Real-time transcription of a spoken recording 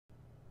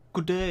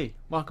Good day,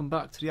 welcome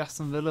back to the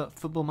Aston Villa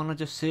Football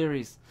Manager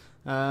series,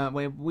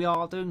 where we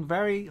are doing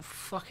very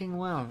fucking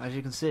well, as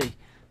you can see.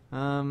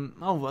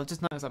 I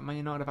just noticed that Man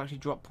United have actually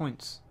dropped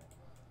points.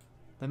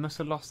 They must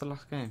have lost the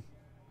last game.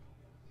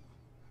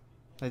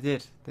 They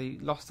did. They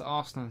lost to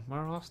Arsenal. Where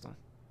are Arsenal?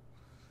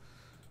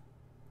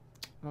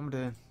 What am I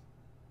doing?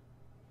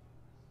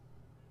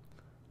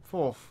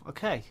 Fourth.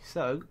 Okay,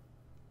 so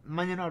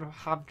Man United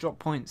have dropped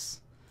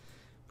points,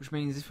 which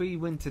means if we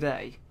win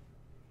today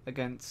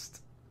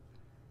against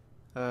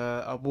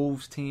a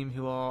Wolves team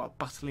who are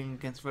battling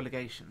against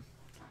relegation,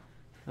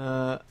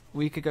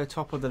 we could go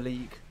top of the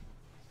league.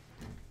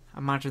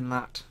 Imagine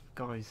that,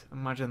 guys.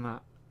 Imagine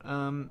that.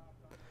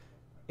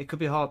 It could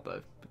be hard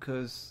though,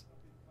 because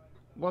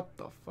what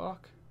the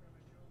fuck?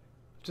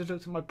 Just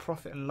looked at my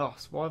profit and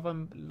loss. Why have I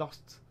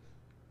lost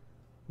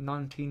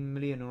 19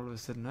 million all of a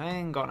sudden?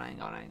 Hang on.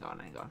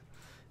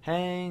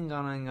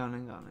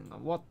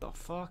 What the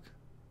fuck?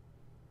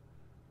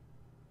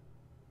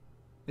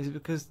 Is it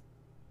because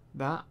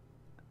that?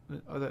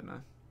 I don't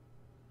know.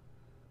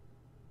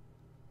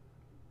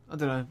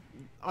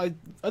 I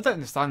don't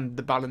understand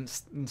the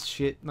balance and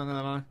shit, not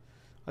gonna lie.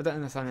 I don't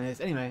understand this.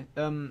 Anyway,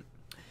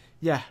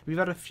 yeah, we've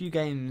had a few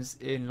games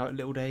in like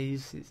little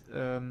days. It's,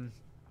 where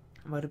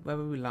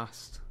were we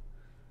last?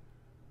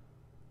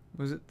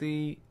 Was it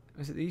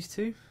these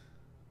two?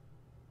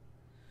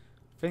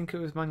 I think it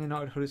was Man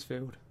United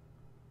Huddersfield.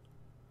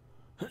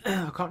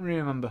 I can't really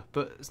remember,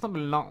 but it's not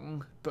been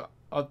long. But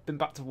I've been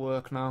back to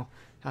work now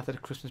after the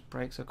Christmas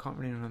break, so I can't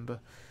really remember.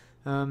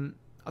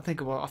 I think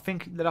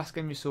the last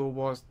game you saw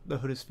was the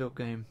Huddersfield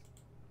game,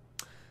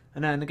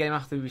 and then the game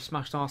after we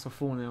smashed Arsenal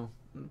 4-0.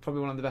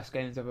 Probably one of the best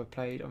games I've ever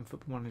played on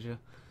Football Manager.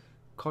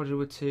 Kodja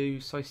with 2,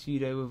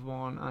 Saicedo with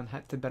 1, and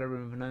Hector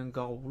Bellerin with an own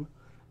goal.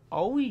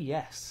 Oh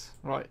yes,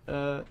 right.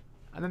 And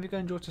then we go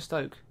and draw to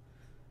Stoke.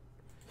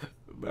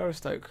 Where is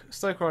Stoke?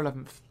 Stoke are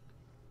 11th.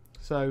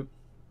 So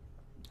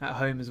at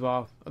home as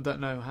well. I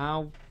don't know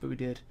how, but we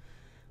did.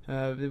 We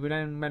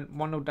then went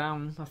 1-0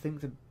 down. I think.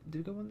 Did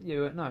we go 1?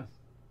 Yeah, no,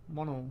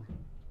 1-0.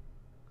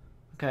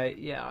 Okay,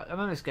 yeah, I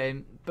remember this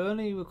game.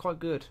 Burnley were quite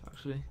good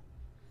actually,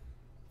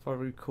 if I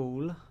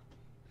recall.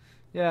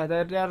 Yeah, they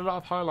had a lot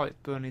of highlights,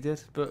 Burnley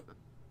did, but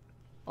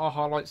our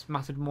highlights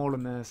mattered more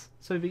than theirs.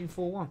 So we beat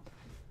 4-1.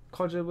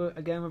 Kodja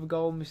again with a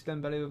goal, Mr.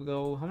 Dembele with a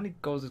goal. How many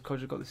goals has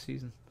Kodja got this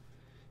season?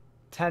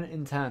 10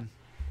 in 10.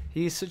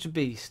 He is such a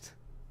beast.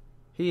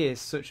 He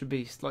is such a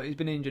beast. Like, he's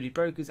been injured, he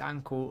broke his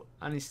ankle,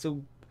 and he's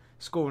still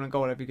scoring a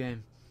goal every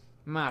game.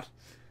 Mad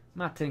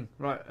thing.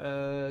 Right,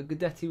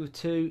 Gudetti with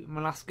 2. My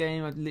last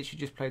game, I literally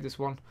just played this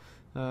one.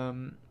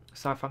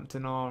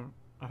 Southampton I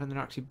think they're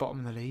actually bottom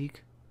of the league.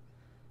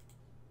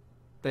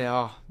 They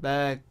are.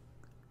 They're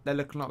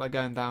looking like they're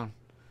going down.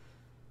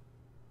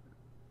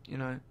 You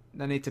know,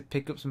 they need to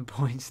pick up some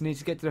points. They need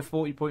to get to the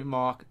 40-point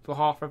mark. For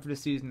halfway through the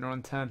season, they're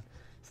on 10.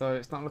 So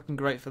it's not looking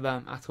great for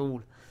them at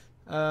all.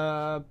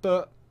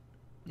 But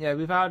yeah,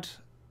 we've had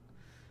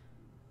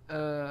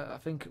I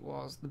think it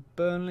was the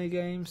Burnley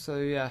game. So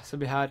yeah, so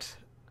we had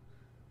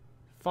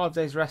 5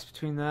 days rest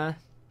between there.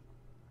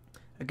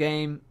 A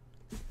game,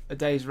 a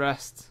day's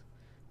rest,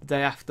 the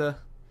day after,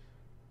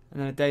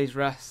 and then a day's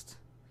rest.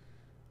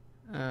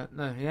 2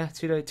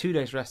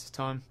 days rest this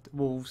time.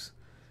 Wolves,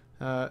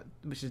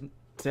 which is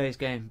today's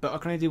game. But I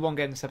can only do one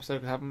game this episode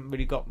because I haven't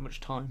really got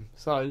much time.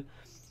 So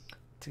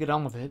to get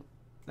on with it,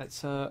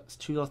 let's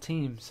choose our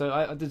team. So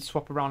I did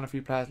swap around a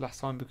few players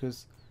last time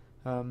because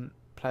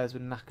players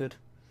were knackered.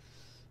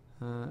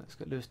 Let's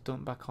get Lewis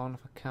Dunk back on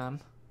if I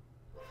can.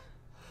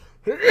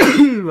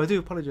 I do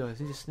apologise.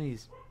 I need to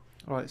sneeze.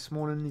 Alright,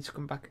 Smalling needs to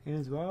come back in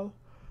as well.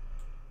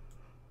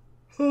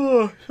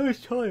 Oh, so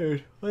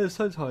tired. I'm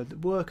so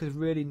tired. Work has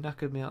really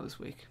knackered me out this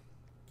week.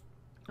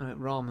 Alright,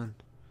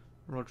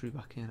 Rodri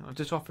back in. I've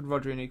just offered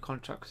Rodri a new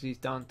contract because he's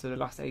down to the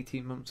last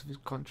 18 months of his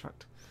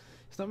contract.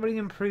 It's not really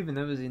improving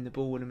though, is he, in the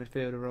ball in the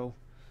midfielder role?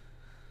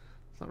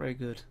 It's not very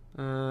good.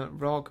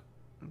 Rog,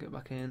 get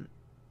back in.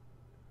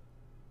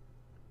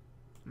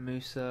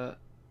 Musa.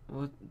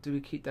 Do we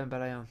keep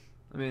Dembele on?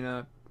 I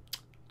mean,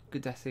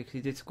 Gudetti, because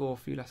he did score a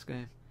few last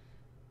game.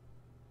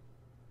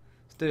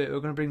 Let's do it. We're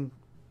going to bring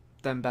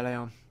Dembele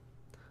on.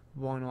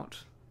 Why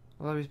not?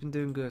 Although he's been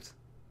doing good.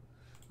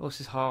 Oh, this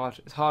is hard.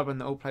 It's hard when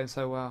they're all playing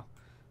so well.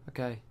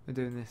 Okay, we're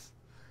doing this.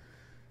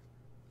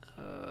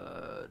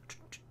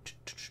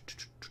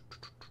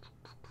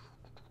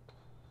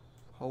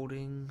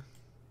 Holding.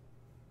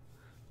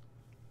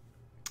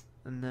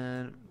 And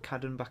then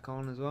Cadden back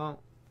on as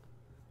well.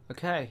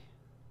 Okay.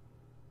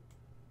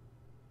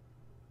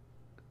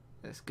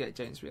 Let's get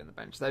James Reed on the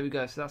bench. There we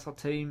go. So that's our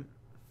team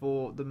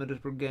for the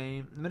Middlesbrough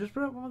game.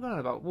 Middlesbrough? What am I going on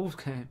about? Wolves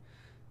game.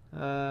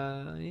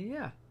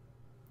 Yeah.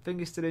 Think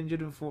he's still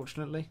injured,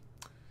 unfortunately.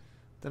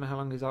 Don't know how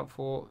long he's out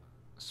for.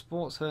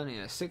 Sports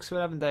hernia. 6 to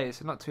 11 days,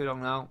 so not too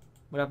long now.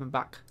 We'll have him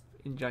back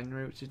in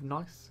January, which is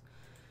nice.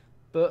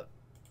 But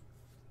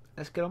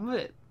let's get on with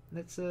it.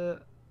 Let's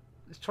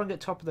try and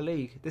get top of the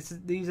league.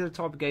 These are the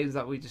type of games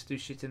that we just do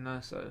shit in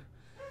there. So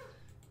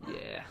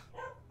yeah,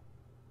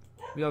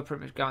 we are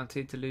pretty much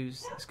guaranteed to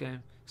lose this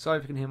game. Sorry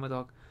if you can hear my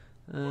dog.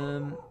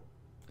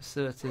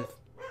 Assertive.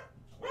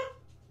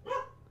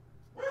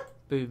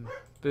 Boom,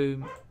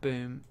 boom,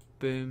 boom,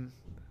 boom.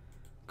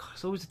 God,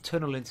 it's always a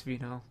tunnel interview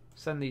now.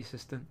 Send the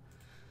assistant.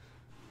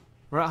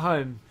 We're at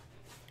home.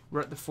 We're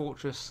at the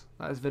fortress.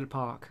 That is Villa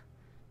Park.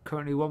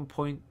 Currently 1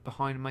 point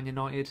behind Man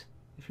United.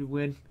 If we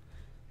win,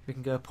 we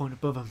can go a point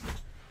above them.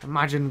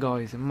 Imagine,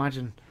 guys.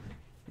 Imagine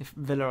if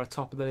Villa are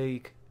top of the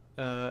league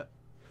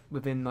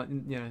within, like,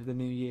 the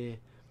new year.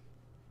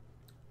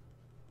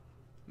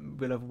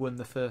 We'll have won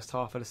the first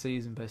half of the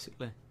season,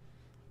 basically.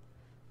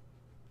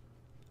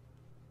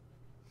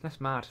 That's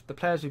mad. The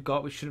players we've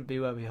got, we shouldn't be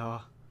where we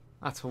are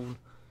at all.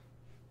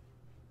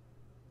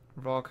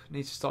 Rog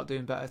needs to start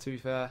doing better, to be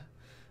fair.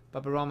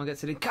 Babarama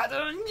gets it in.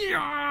 Cadden!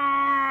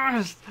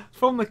 Yes!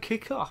 From the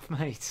kick-off,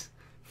 mate.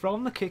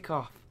 From the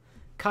kick-off.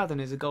 Cadden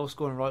is a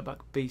goal-scoring right-back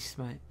beast,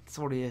 mate. That's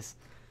what he is.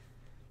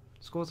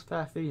 Scores a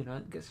fair few,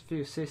 gets a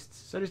few assists.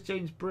 So does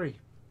James Bree.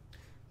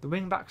 The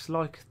wing-backs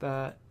like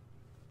their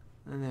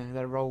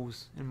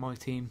roles in my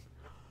team.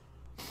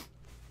 So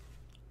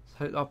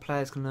hope our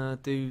players can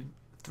do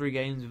 3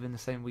 games within the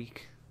same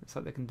week. Looks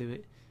like they can do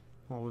it.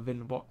 Or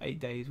within, 8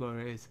 days, where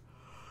it is.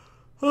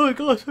 Oh my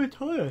god, I'm so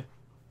tired.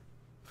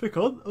 Flick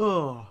on.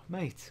 Oh,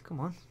 mate, come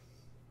on.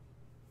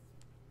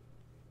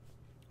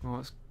 Oh,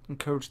 let's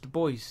encourage the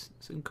boys.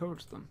 Let's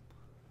encourage them.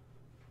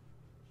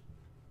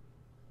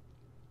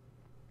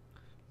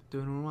 We're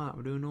doing alright,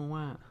 we're doing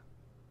alright.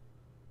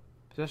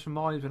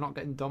 Possession-wise, we're not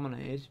getting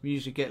dominated. We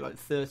usually get like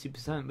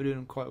 30%. We're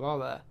doing quite well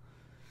there.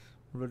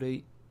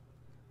 Ruddy.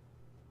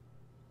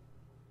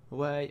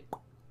 Away.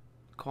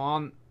 Come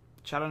on.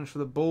 Challenge for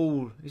the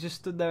ball. He's just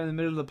stood there in the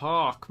middle of the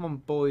park. Come on,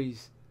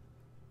 boys.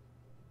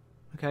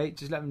 Okay,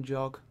 just let him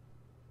jog.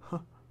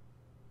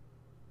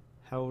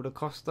 Helder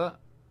Costa.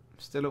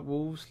 Still at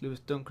Wolves. Lewis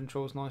Dunk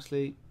controls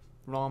nicely.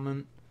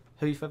 Rahman.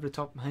 Hoof over the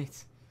top,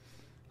 mate.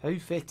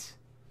 Hoof it.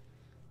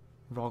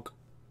 Rog.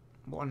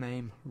 What a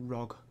name.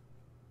 Rog.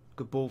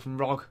 Good ball from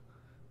Rog.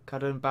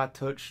 Cadden, bad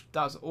touch.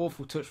 That was an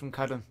awful touch from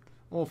Cadden.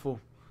 Awful.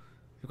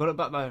 We've got it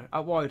back there.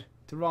 Out wide.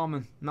 To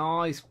Rahman.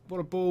 Nice. What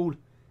a ball.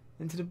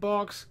 Into the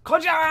box.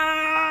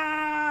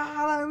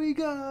 Kodja! There we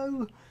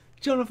go.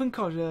 Jonathan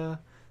Kodja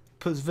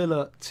puts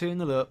Villa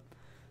 2-0 up.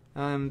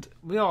 And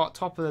we are at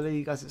top of the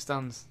league as it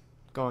stands,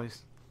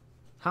 guys.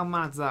 How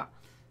mad's that?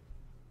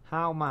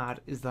 How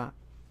mad is that?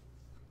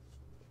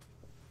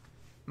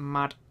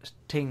 Mad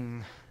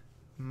ting.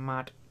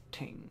 Mad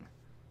ting.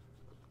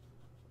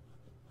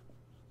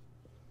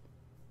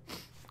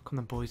 Come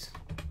on, boys.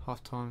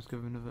 Half time's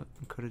give another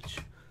encourage.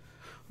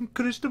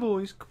 Encourage the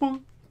boys. Come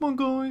on. Come on,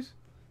 guys.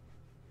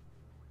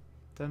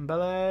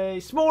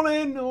 Dembele.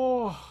 Smalling.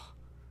 Oh.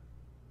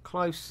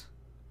 Close.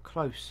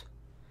 Close.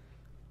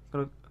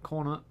 Got a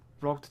corner.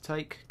 Rog to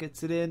take.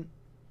 Gets it in.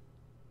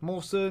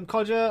 Mawson.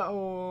 Kodja.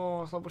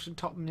 Oh, it's like watching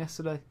Tottenham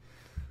yesterday.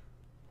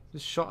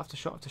 Just shot after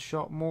shot after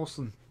shot.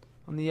 Mawson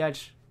on the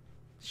edge.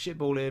 Shit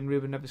ball in.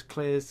 Ruben Neves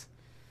clears.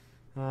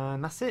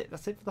 And that's it.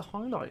 That's it for the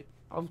highlight.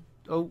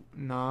 Oh,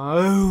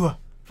 no.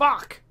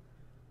 Fuck.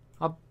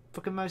 Our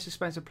fucking most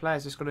expensive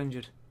players just got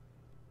injured.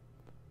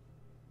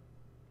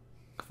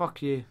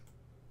 Fuck you.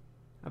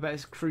 I bet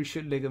it's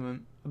cruciate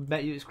ligament. I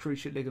bet you it's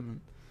cruciate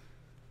ligament.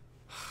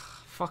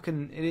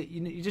 Fucking,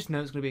 you just know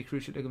it's going to be a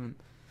cruciate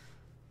ligament.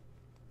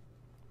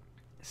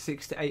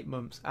 6 to 8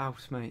 months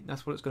out, mate.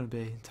 That's what it's going to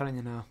be. I'm telling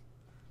you now.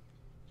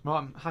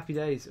 Right, happy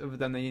days other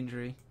than the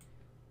injury.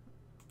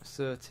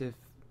 Assertive.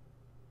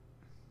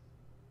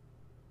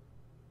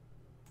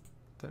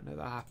 Don't let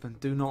that happen.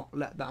 Do not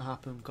let that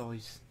happen,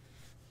 guys.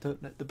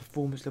 Don't let the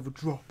performance level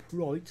drop.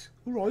 Right.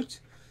 Alright.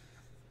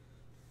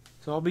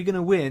 So are we going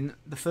to win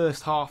the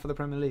first half of the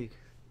Premier League?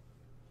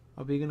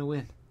 Are we going to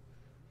win?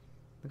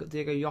 We've got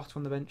Diego Yota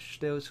on the bench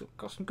still. It's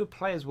got some good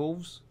players,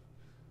 Wolves.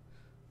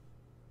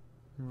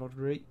 And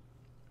Rodri.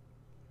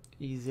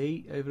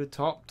 Easy. Over the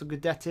top to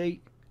Guidetti.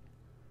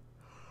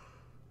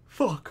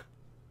 Fuck.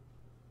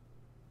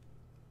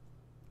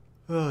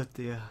 Oh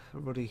dear.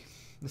 Ruddy.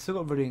 They've still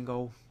got Ruddy in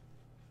goal.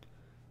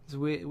 It's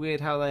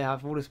weird how they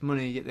have all this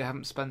money yet they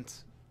haven't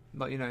spent,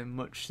 like,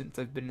 much since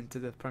they've been into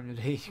the Premier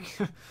League.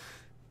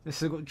 They've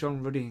still got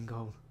John Ruddy in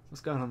goal. What's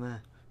going on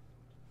there?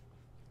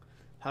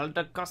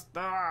 Helder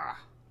Costa.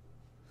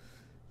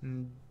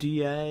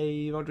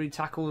 DA. Rodri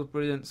tackles.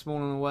 Brilliant. Small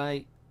on the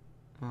way.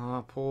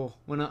 Ah, poor.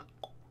 Winner.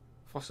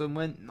 Fossum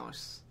win.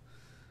 Nice.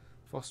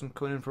 Fossum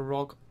coming in for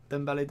Rog.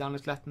 Dembele down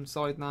his left hand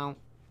side now.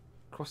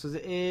 Crosses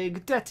it in.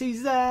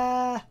 Guidetti's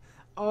there.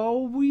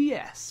 Oh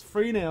yes.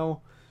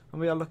 3-0. And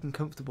we are looking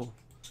comfortable.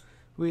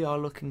 We are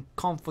looking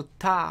comfortable.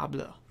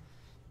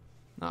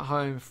 At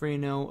home,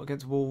 3-0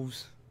 against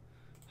Wolves.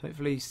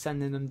 Hopefully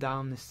sending them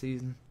down this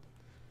season.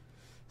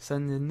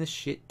 Sending this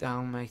shit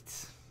down,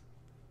 mate.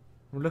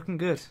 We're looking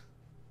good.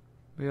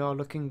 We are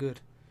looking good.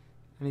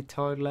 Any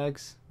tired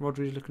legs?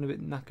 Rodri's looking a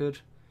bit knackered.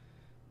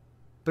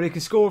 But he can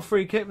score a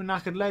free kick with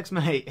knackered legs,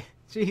 mate.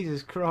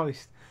 Jesus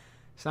Christ.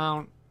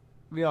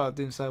 We are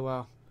doing so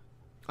well.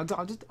 I don't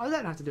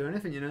have to do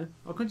anything,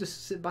 I can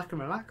just sit back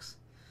and relax.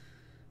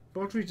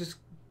 Rodri just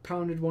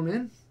pounded one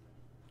in.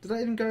 Did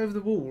that even go over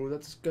the wall, or did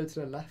that just go to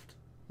their left?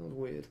 That was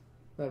weird.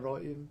 They're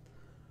right even.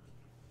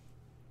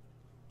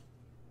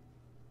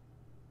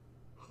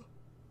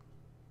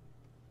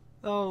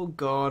 Oh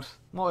God,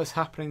 what is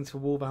happening to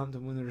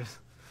Wolverhampton Wanderers?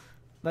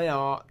 They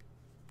are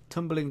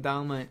tumbling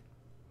down, mate.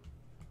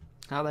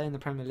 How are they in the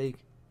Premier League?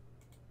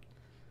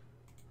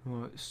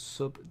 Right,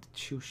 sub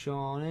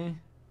Chouchani.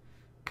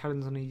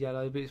 Cadden's on a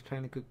yellow, but he's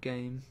playing a good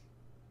game.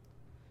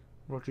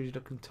 Rodri's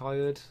looking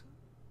tired.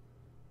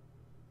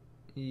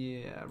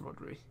 Yeah,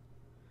 Rodri.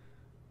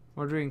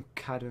 Rodri and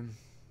Cadden.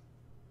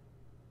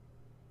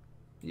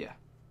 Yeah.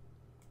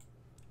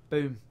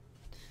 Boom.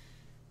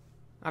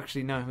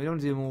 Actually, no, we don't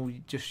do them all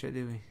just yet,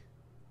 do we?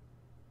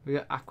 We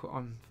got Aqua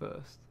on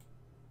first.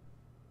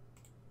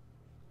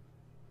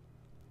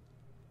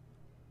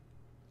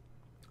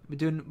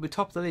 We're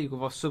top of the league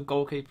with our sub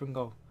goalkeeper and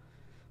goal.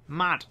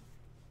 Mad,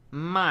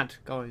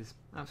 guys,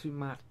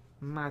 absolute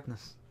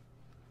madness.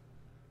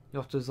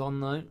 Yotta's on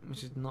though,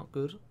 which is not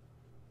good.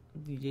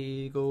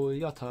 Diego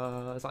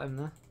Yotta, is that him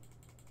there?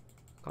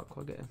 Can't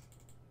quite get him.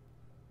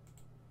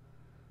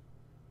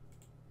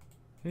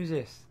 Who's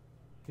this?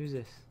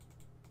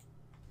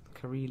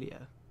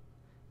 Carelio.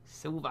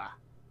 Silva.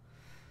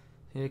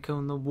 Here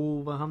come the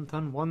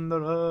Wolverhampton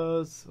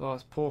Wanderers. Oh,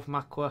 it's poor from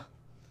Aqua.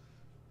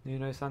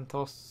 Nuno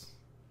Santos.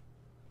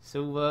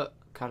 Silva,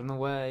 cutting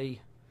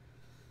away.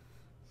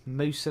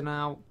 Musa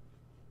now.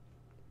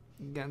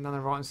 Getting down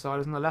the right hand side. It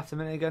was on the left a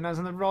minute ago. Now it's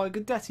on the right.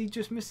 Guidetti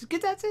just misses.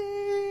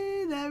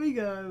 Guidetti! There we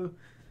go.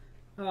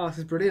 Oh, this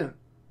is brilliant.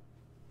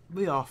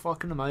 We are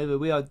fucking them over.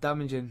 We are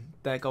damaging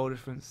their goal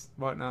difference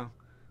right now.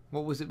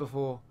 What was it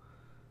before?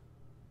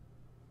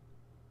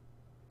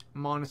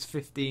 Minus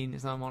 15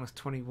 is now minus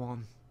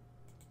 21.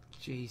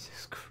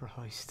 Jesus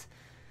Christ.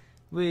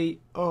 We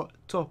are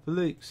top of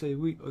the league. Say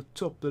we are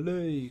top of the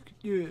league.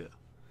 Yeah.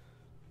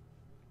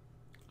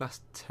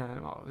 Last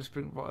 10. Oh, let's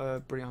bring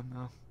Bree on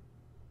now.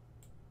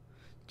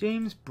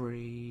 James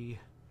Bree.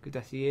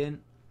 Guidetti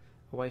in.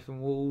 Away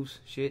from Wolves.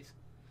 Shit.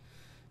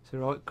 So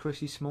right,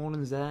 Chrissy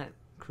Smalling's there.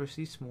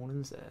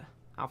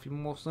 Alfie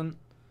Mawson.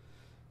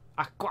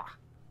 Aqua.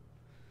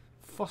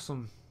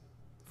 Fossum.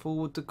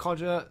 Forward to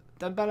Codger.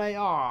 Dembele.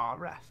 Ah,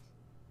 ref.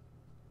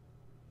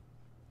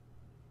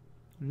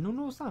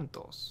 Nuno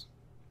Santos.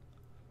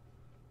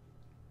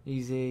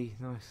 Easy.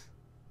 Nice.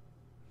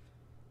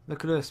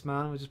 Look at us,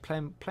 man. We're just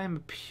playing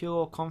with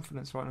pure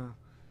confidence right now.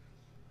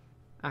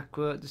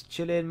 Aqua, just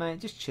chilling, mate.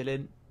 Just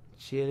chilling.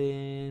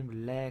 Chilling,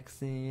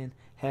 relaxing,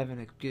 having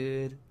a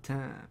good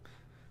time.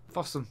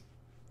 Fossum.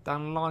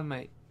 Down the line,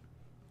 mate.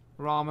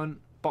 Ramen.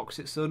 Box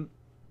it, son.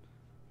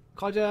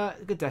 Codger.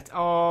 Good death.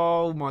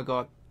 Oh, my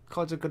God.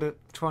 Codger could have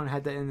tried and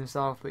head that in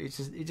himself, but he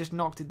just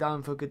knocked it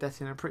down for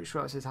Guidetti, and I'm pretty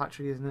sure that's his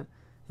hat-trick, isn't it?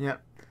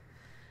 Yep.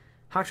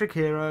 Hat-trick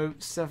hero,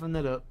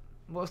 7-0 up.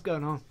 What's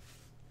going on?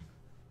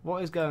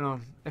 What is going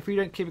on? If we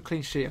don't keep a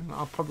clean sheet,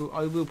 I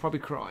will probably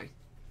cry,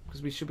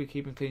 because we should be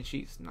keeping clean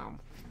sheets now.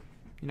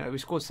 You know, we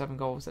scored 7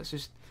 goals. Let's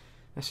just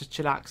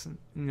chillax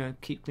and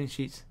keep clean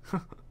sheets.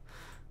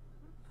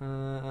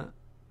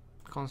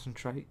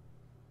 Concentrate.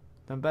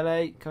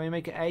 Dembele, can we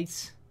make it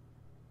 8?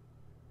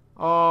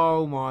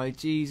 Oh my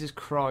Jesus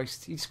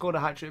Christ! He scored a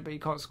hat trick, but he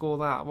can't score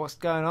that. What's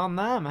going on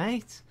there,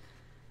 mate?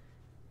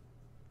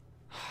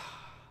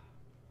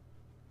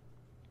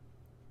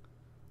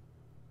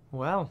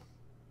 Well,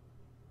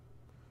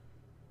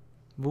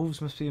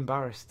 Wolves must be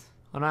embarrassed.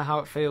 I know how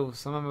it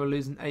feels. I remember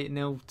losing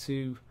 8-0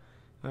 to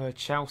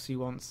Chelsea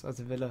once as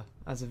a Villa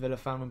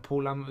fan when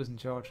Paul Lambert was in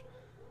charge,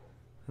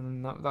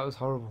 and that was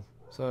horrible.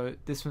 So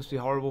this must be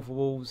horrible for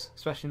Wolves,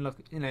 especially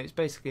it's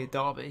basically a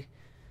derby.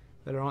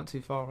 They aren't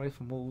too far away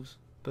from Wolves,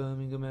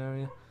 Birmingham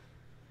area.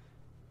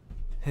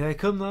 Here they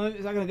come though.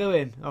 Is that going to go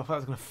in? Oh, I thought it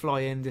was going to fly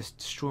in, just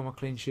destroy my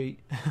clean sheet.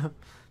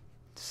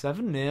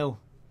 7-0,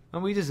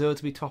 and we deserve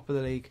to be top of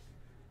the league.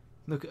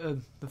 Look at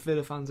them. The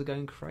Villa fans are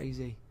going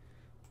crazy.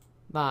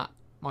 That,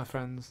 my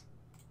friends,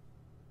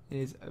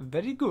 is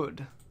very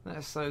good.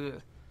 That's so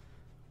good.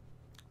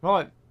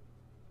 Right,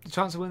 the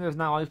transfer window is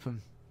now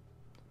open,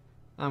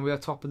 and we are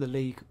top of the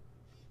league.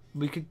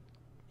 We could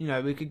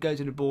go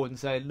to the board and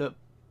say, look,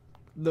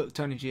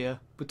 Tony Gia,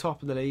 we're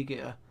top of the league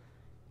here.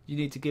 You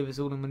need to give us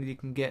all the money you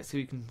can get so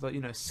we can,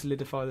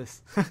 solidify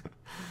this.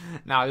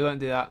 No, we won't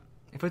do that.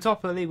 If we're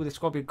top of the league with the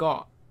squad we've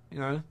got,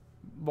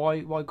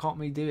 why can't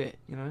we do it?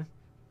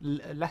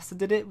 Leicester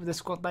did it with the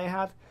squad they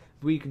had.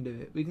 We can do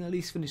it. We can at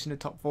least finish in the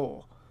top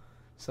 4.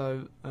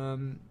 So,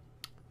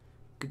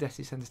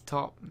 Guidetti sends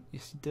top.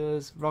 Yes, he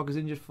does. Rogers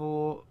injured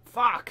for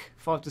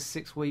 5 to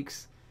 6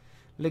 weeks.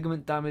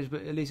 Ligament damage,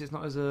 but at least it's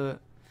not as a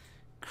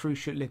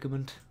cruciate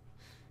ligament.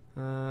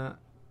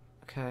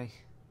 Okay.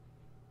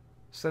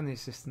 Send the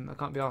assistant. I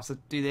can't be asked to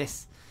do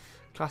this.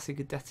 Classic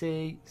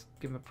Guidetti.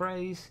 Give him a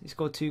praise. He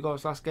scored 2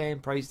 goals last game.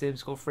 Praised him.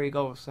 Scored 3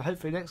 goals. So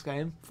hopefully next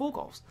game, 4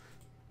 goals.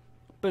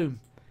 Boom.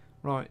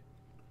 Right.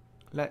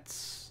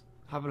 Let's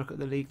have a look at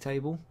the league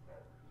table.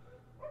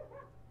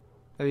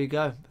 There you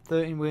go.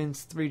 13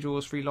 wins, 3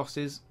 draws, 3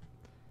 losses.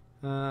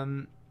 We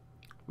are,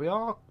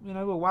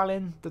 we're well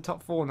in the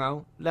top 4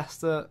 now.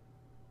 Leicester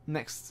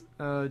next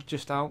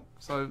just out,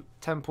 so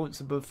 10 points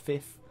above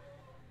fifth.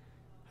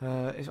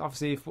 It's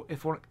obviously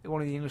if one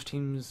of the English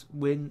teams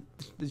win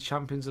the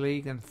Champions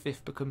League, then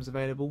fifth becomes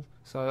available,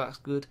 so that's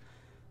good.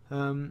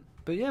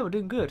 But yeah, we're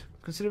doing good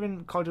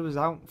considering Kaido was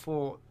out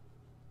for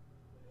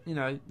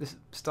the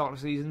start of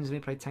the season. He's only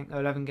played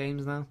 11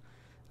 games now,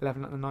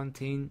 11 out of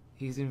 19.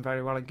 He's doing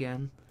very well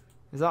again.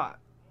 Is that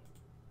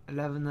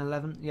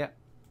 11? Yeah.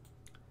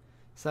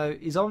 So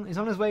he's on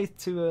his way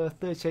to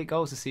 38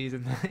 goals this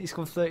season. He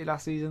scored 30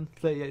 last season,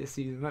 38 this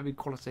season. That'd be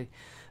quality.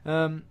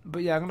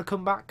 But yeah, I'm gonna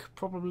come back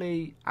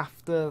probably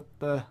after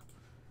the.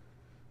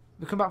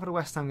 We come back for the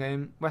West Ham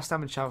game. West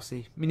Ham and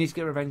Chelsea. We need to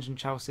get revenge on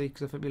Chelsea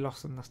because I think we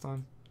lost them last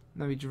time.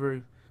 No, we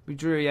drew. We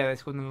drew. Yeah, they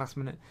scored in the last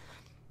minute.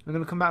 I'm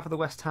gonna come back for the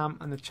West Ham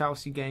and the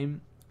Chelsea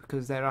game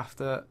because they're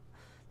after the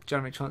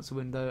January transfer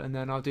window, and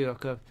then I'll do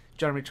like a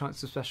January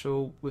transfer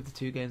special with the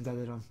 2 games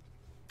added on.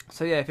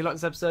 So yeah, if you like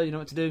this episode, you know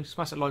what to do.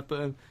 Smash that like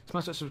button,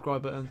 smash that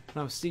subscribe button, and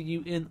I'll see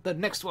you in the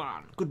next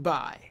one.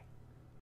 Goodbye.